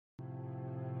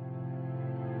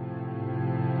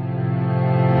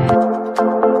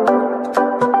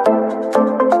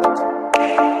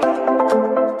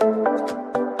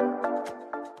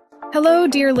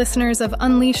dear listeners of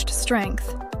Unleashed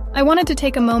Strength. I wanted to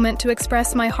take a moment to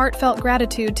express my heartfelt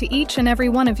gratitude to each and every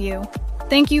one of you.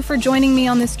 Thank you for joining me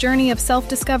on this journey of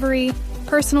self-discovery,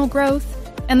 personal growth,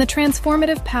 and the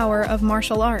transformative power of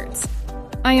martial arts.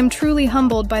 I am truly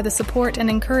humbled by the support and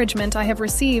encouragement I have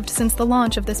received since the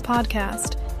launch of this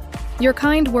podcast. Your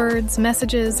kind words,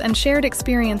 messages, and shared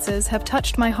experiences have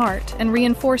touched my heart and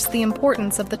reinforced the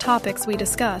importance of the topics we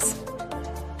discuss.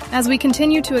 As we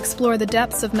continue to explore the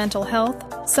depths of mental health,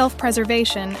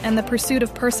 self-preservation, and the pursuit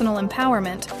of personal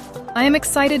empowerment, I am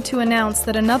excited to announce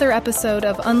that another episode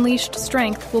of Unleashed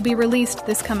Strength will be released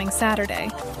this coming Saturday.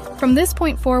 From this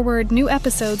point forward, new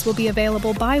episodes will be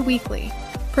available bi-weekly,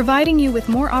 providing you with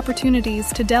more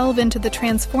opportunities to delve into the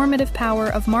transformative power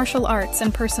of martial arts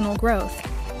and personal growth.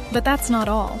 But that's not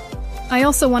all. I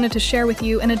also wanted to share with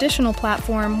you an additional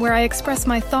platform where I express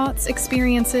my thoughts,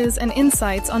 experiences, and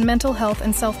insights on mental health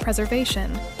and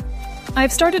self-preservation.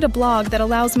 I've started a blog that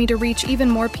allows me to reach even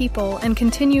more people and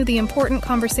continue the important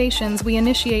conversations we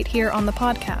initiate here on the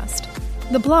podcast.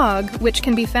 The blog, which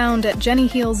can be found at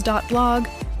jennyheals.blog,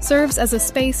 serves as a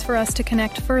space for us to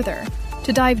connect further,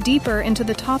 to dive deeper into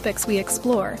the topics we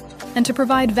explore, and to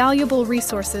provide valuable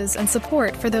resources and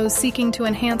support for those seeking to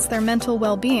enhance their mental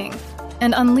well-being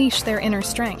and unleash their inner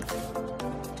strength.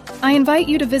 I invite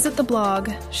you to visit the blog,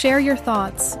 share your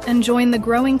thoughts, and join the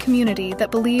growing community that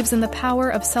believes in the power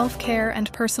of self-care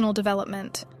and personal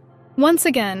development. Once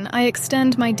again, I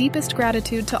extend my deepest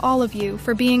gratitude to all of you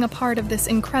for being a part of this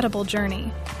incredible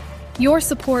journey. Your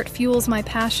support fuels my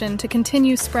passion to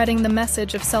continue spreading the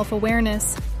message of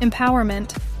self-awareness,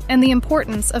 empowerment, and the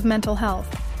importance of mental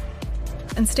health.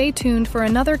 And stay tuned for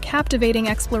another captivating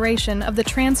exploration of the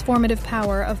transformative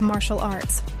power of martial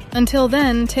arts. Until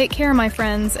then, take care, my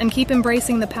friends, and keep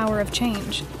embracing the power of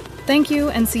change. Thank you,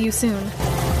 and see you soon.